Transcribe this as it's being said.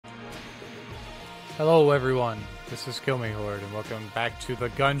Hello everyone, this is Kill Me Horde, and welcome back to the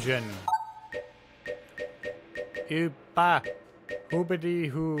Gungeon. Upa, hoobity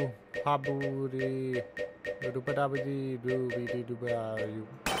hoo, habudi, doopadabidi, doobidi dooba,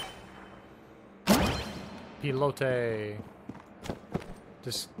 pilote.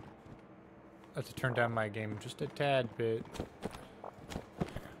 Just have to turn down my game just a tad bit.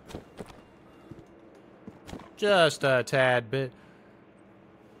 Just a tad bit.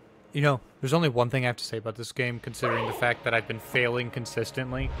 You know, there's only one thing I have to say about this game, considering the fact that I've been failing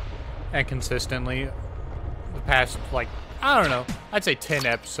consistently the past, like, I don't know, I'd say 10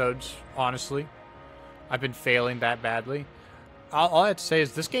 episodes, honestly. I've been failing that badly. All I have to say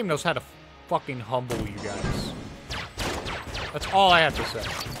is this game knows how to fucking humble you guys. That's all I have to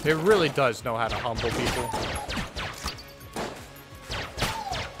say. It really does know how to humble people.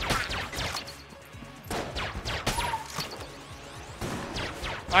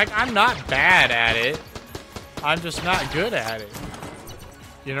 Like, I'm not bad at it. I'm just not good at it.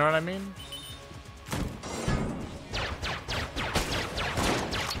 You know what I mean?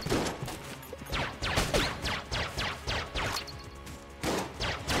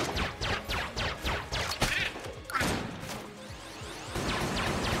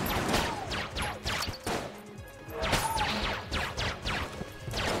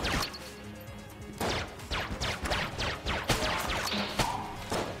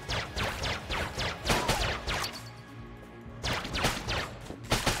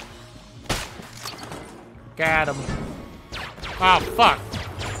 Got him. Oh, fuck.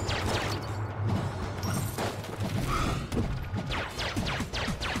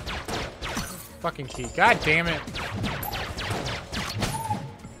 Fucking key. God damn it.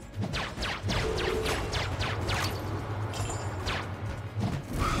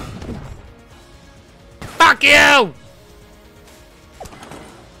 Fuck you!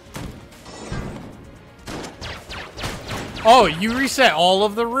 Oh, you reset all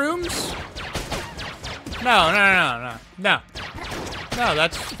of the rooms? No,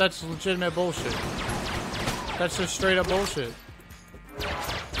 that's legitimate bullshit. That's just straight up bullshit.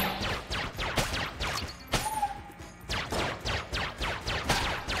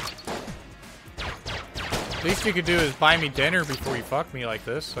 Least you could do is buy me dinner before you fuck me like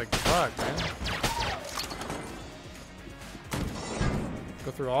this. Like, fuck, man.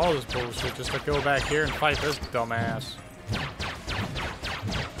 Go through all this bullshit just to go back here and fight this dumbass.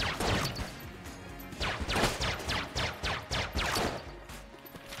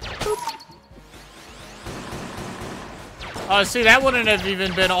 See, that wouldn't have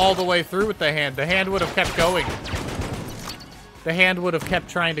even been all the way through with the hand. The hand would have kept going. The hand would have kept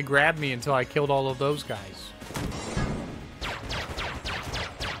trying to grab me until I killed all of those guys.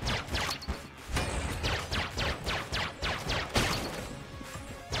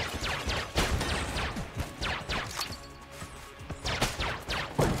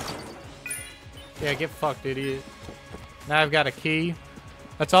 Yeah, get fucked, idiot. Now I've got a key.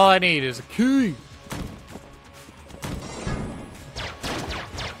 That's all I need is a key.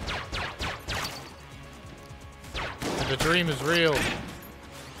 The dream is real.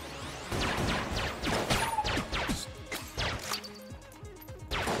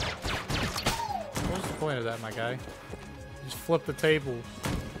 What was the point of that, my guy? Just flip the table.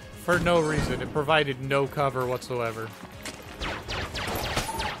 For no reason. It provided no cover whatsoever.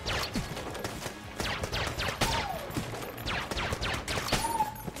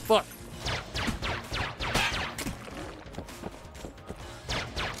 Fuck.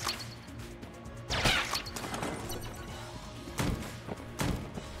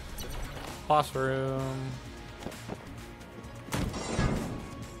 Boss room.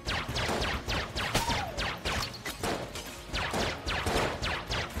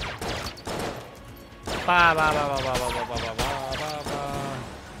 Ba ba ba ba ba ba ba ba ba ba.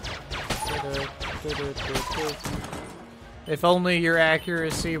 If only your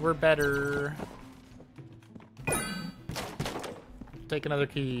accuracy were better. Take another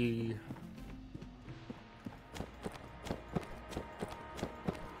key.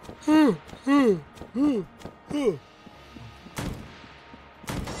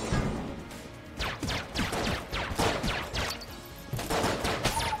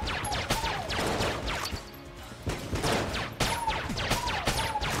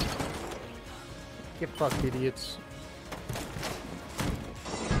 Get fucked, idiots.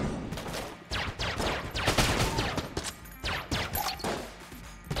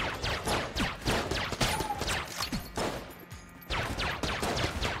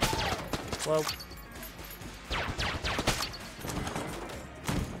 Well,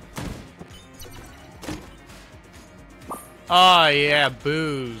 oh yeah,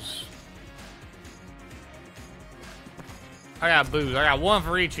 booze. I got booze. I got one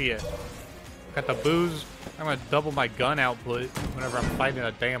for each of you. Got the booze. I'm gonna double my gun output whenever I'm fighting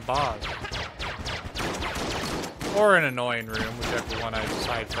a damn boss. Or an annoying room, whichever one I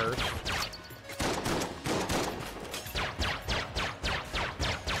decide first.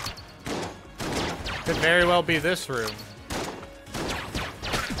 Could very well be this room.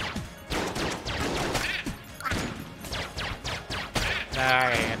 Nah,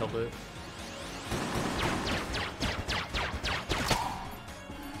 I handled it.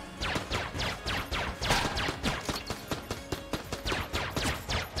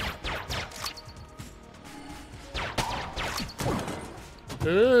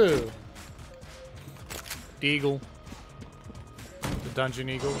 Ooh. Eagle. The dungeon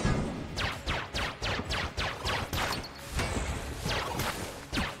eagle.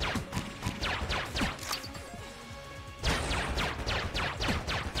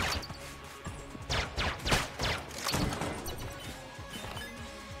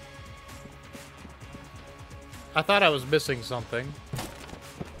 I thought I was missing something.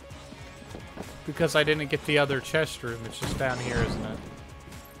 Because I didn't get the other chest room. It's just down here, isn't it?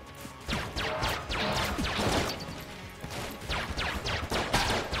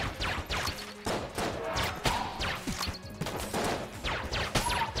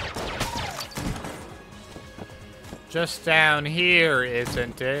 Just down here,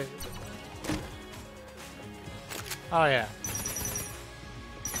 isn't it? Oh, yeah.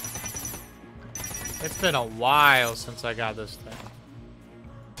 It's been a while since I got this thing.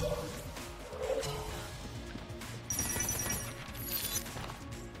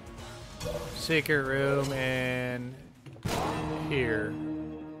 Secret room in here.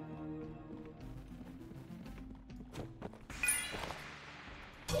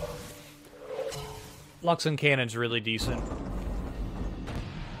 Luxon Cannon's really decent.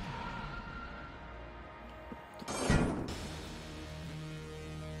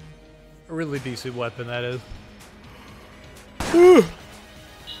 A really decent weapon, that is.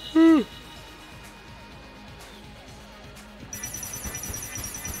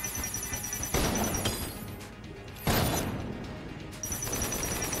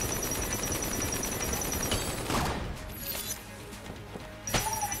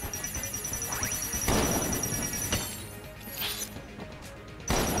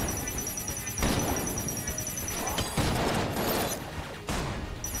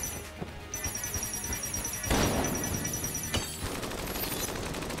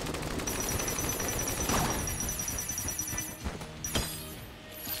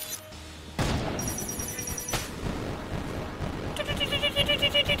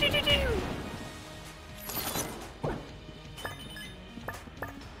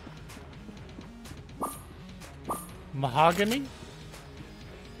 Mahogany?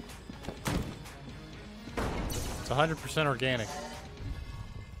 It's 100% organic.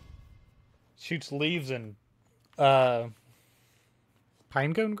 Shoots leaves and pine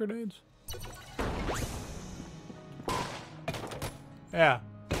cone grenades? Yeah.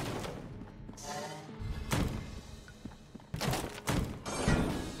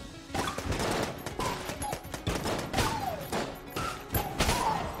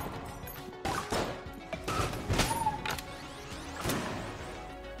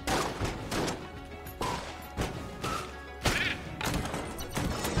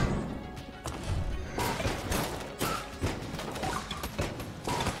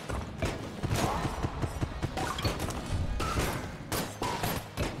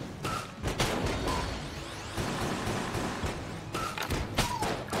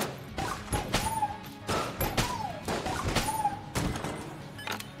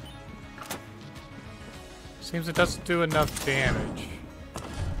 Seems it doesn't do enough damage.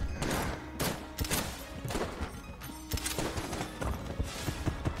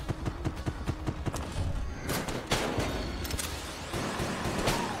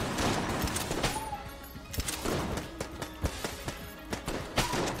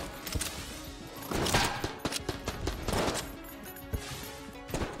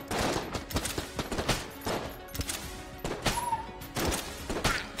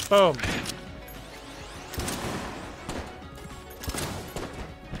 Boom.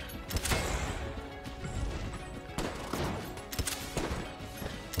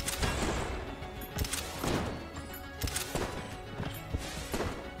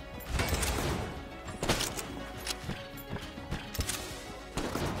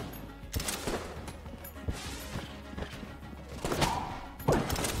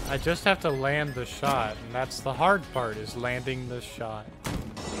 I just have to land the shot, and that's the hard part, is landing the shot.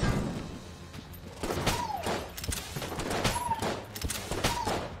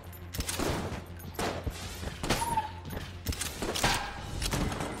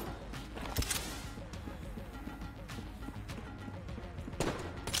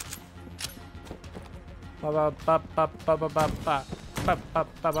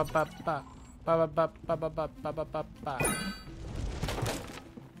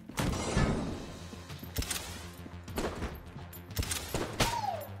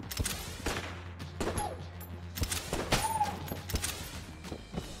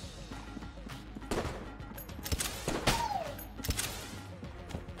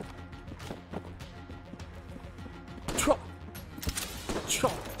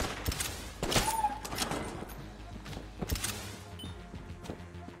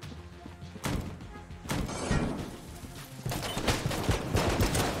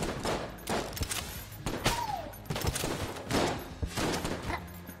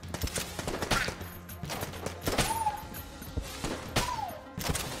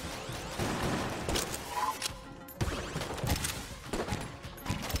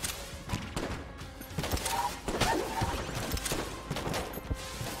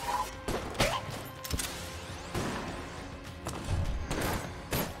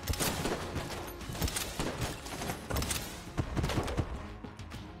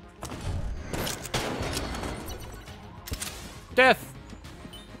 Death!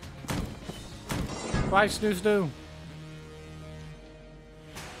 Why snooze do?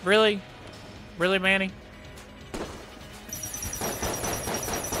 Really? Really, Manny?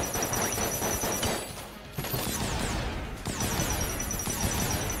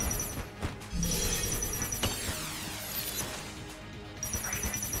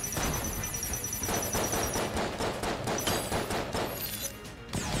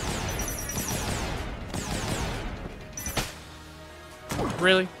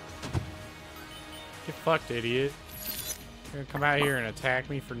 Really? Get fucked, idiot. You're gonna come out here and attack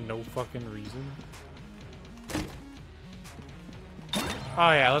me for no fucking reason?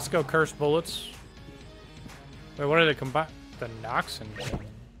 Oh yeah, let's go cursed bullets. Wait, what are they combine? The Noxon thing.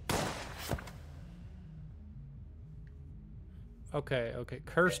 Okay, okay,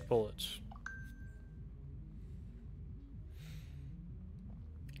 cursed bullets.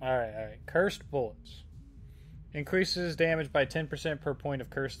 Alright, cursed bullets. Increases damage by 10% per point of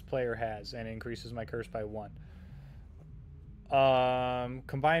curse the player has, and increases my curse by 1.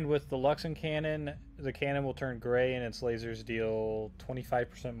 Combined with the Luxon cannon, the cannon will turn gray and its lasers deal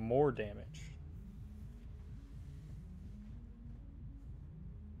 25% more damage.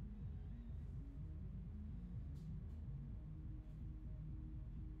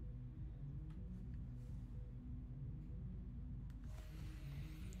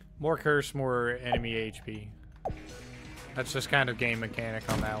 More curse, more enemy HP. That's just kind of game mechanic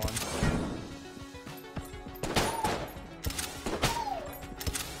on that one.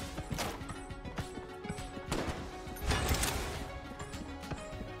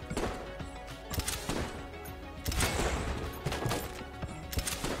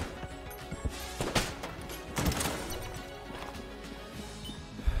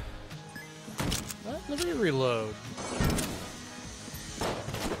 Let me reload.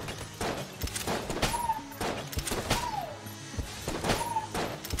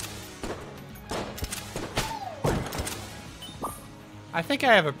 I think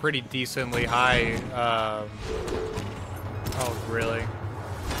I have a pretty decently high, oh, really?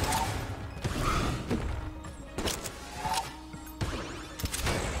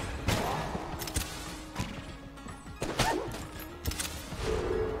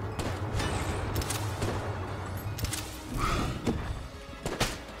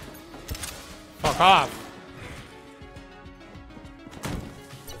 Fuck off.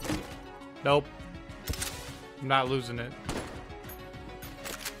 Nope. I'm not losing it.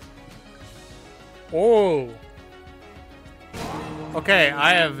 Oh. Okay,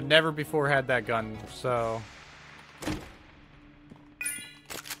 I have never before had that gun, so.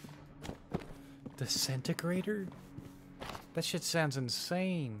 Disintegrator? That shit sounds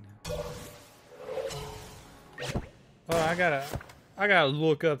insane. Oh, I gotta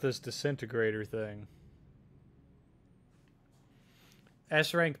look up this disintegrator thing.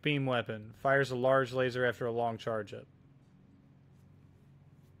 S-rank beam weapon. Fires a large laser after a long charge up.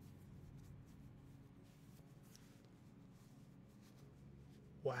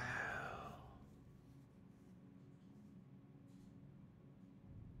 Wow.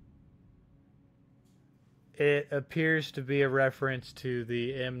 It appears to be a reference to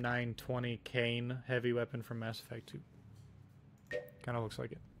the M920 Kane heavy weapon from Mass Effect 2. Kind of looks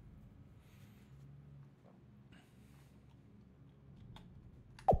like it.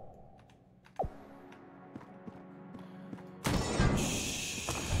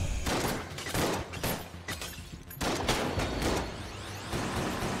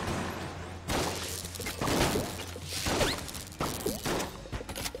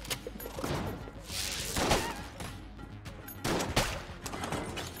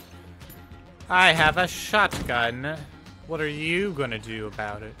 I have a shotgun. What are you gonna do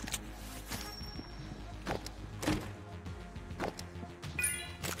about it?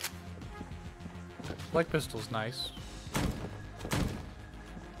 Like pistol's nice.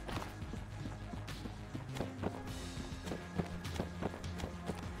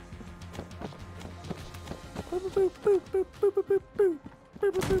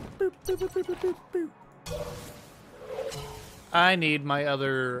 I need my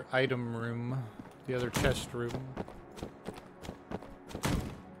other item room. The other chest room.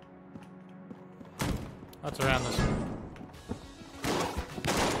 What's around this one?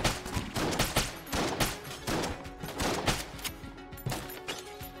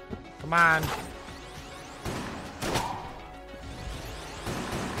 Come on.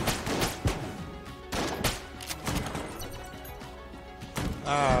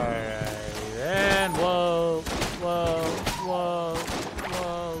 Alright, and whoa, whoa, whoa,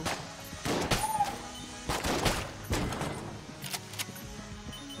 whoa.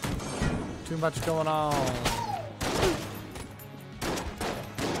 Too much going on.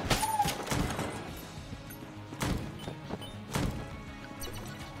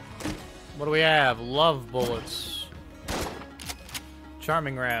 What do we have? Love bullets.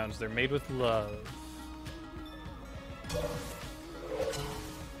 Charming rounds. They're made with love.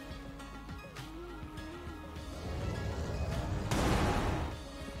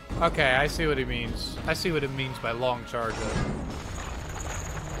 Okay, I see what he means. I see what it means by long charge up.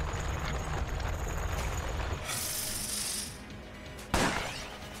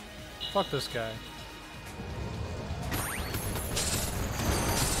 Fuck this guy.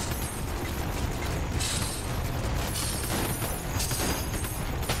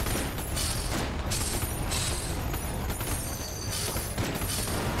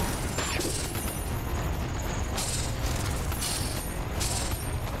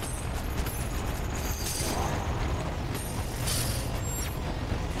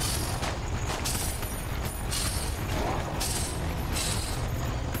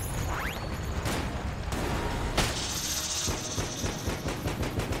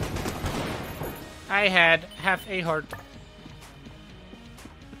 I had half a heart.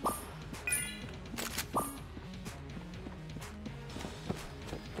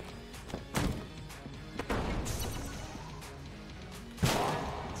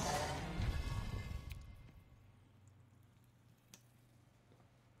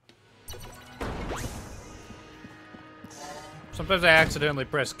 Sometimes I accidentally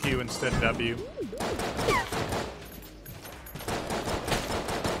press Q instead of W.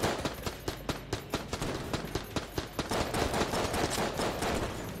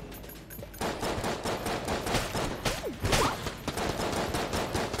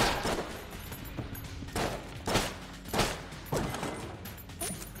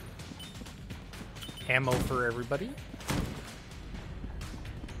 Ammo for everybody.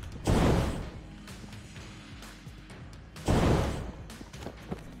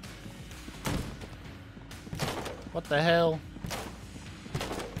 What the hell?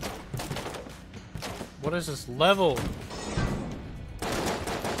 What is this level?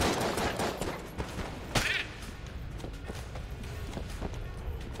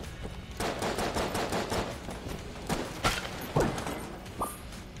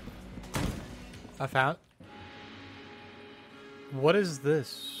 I found... What is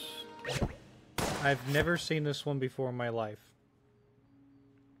this? I've never seen this one before in my life.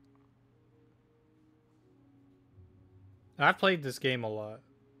 I've played this game a lot.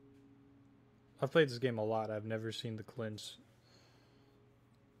 I've never seen the cleanse.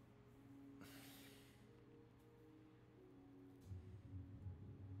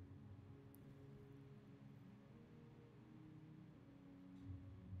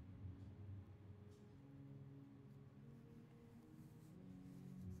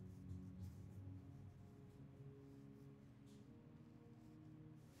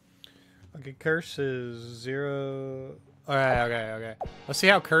 Okay, curse is 0... Okay. Let's see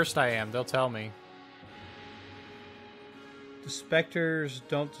how cursed I am. They'll tell me. The specters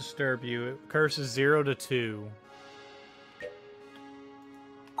don't disturb you. Curse is 0 to 2.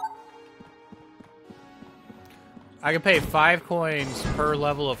 I can pay 5 coins per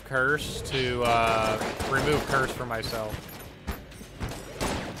level of curse to remove curse for myself.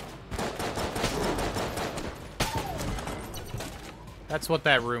 That's what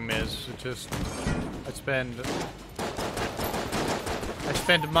that room is. It just... I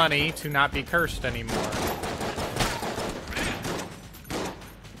spend money to not be cursed anymore.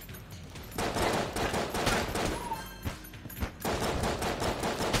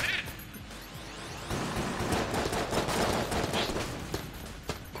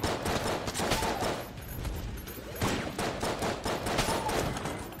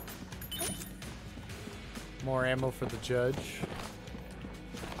 ammo for the judge.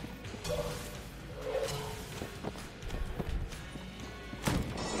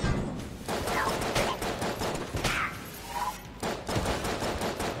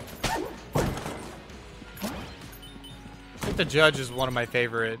 I think the judge is one of my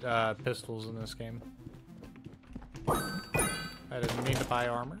favorite pistols in this game. I didn't mean to buy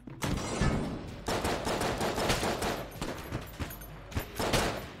armor.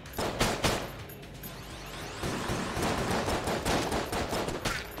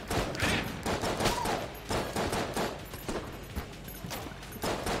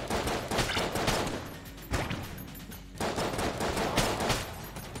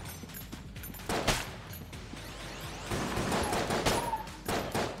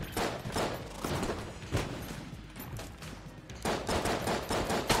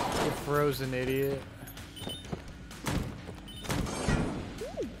 Frozen idiot.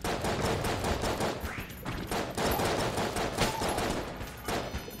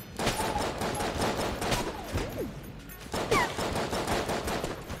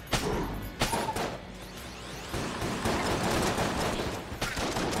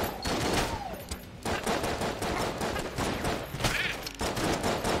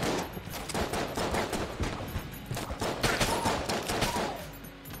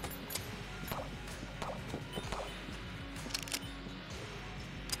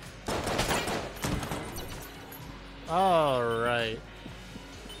 Alright.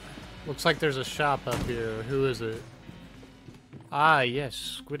 Looks like there's a shop up here. Who is it? Ah,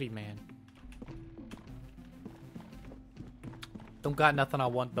 yes. Squiddy Man. Don't got nothing I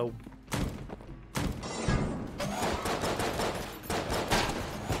want, though.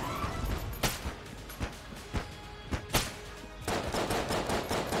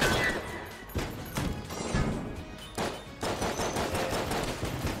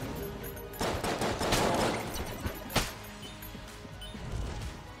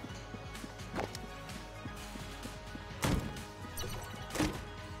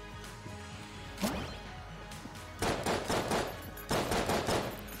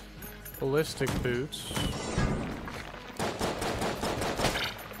 Ballistic boots.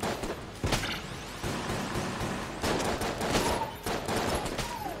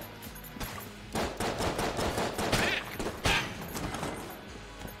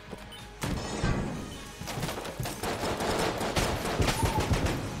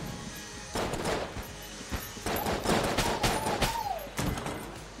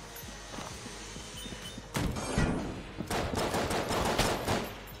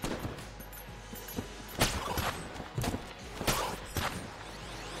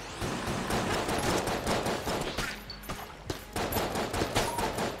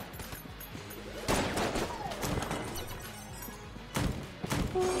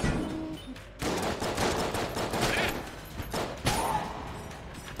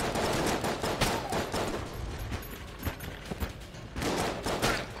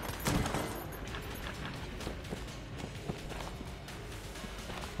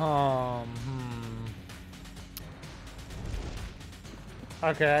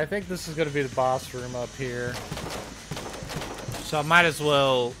 Okay, I think this is going to be the boss room up here. So I might as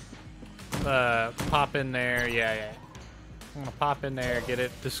well pop in there. Yeah. I'm going to pop in there, get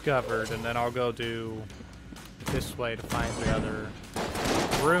it discovered, and then I'll go do this way to find the other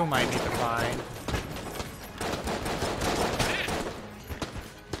room I need to find.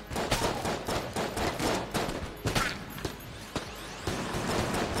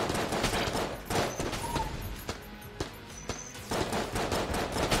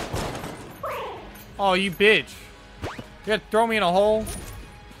 Oh, you bitch. You gotta throw me in a hole?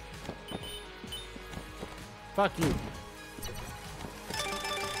 Fuck you.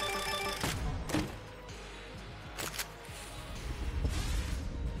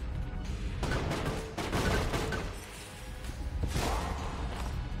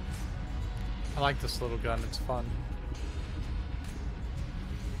 I like this little gun, it's fun.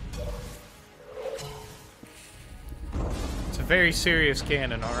 It's a very serious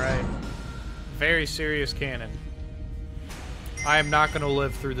cannon, alright? Very serious cannon. I am not going to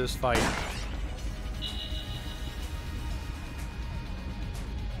live through this fight.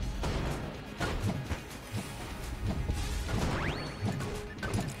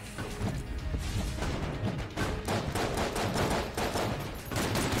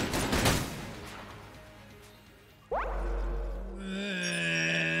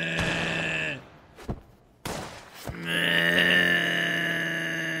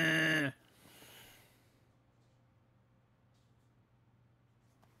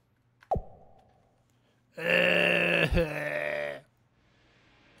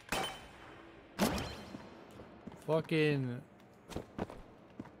 fucking...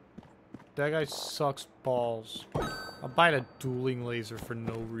 That guy sucks balls. I'll buy a dueling laser for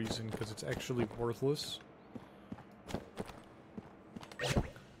no reason, because it's actually worthless.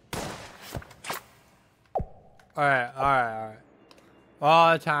 Alright.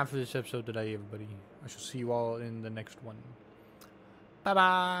 All the time for this episode today, everybody. I shall see you all in the next one.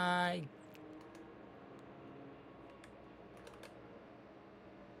 Bye-bye!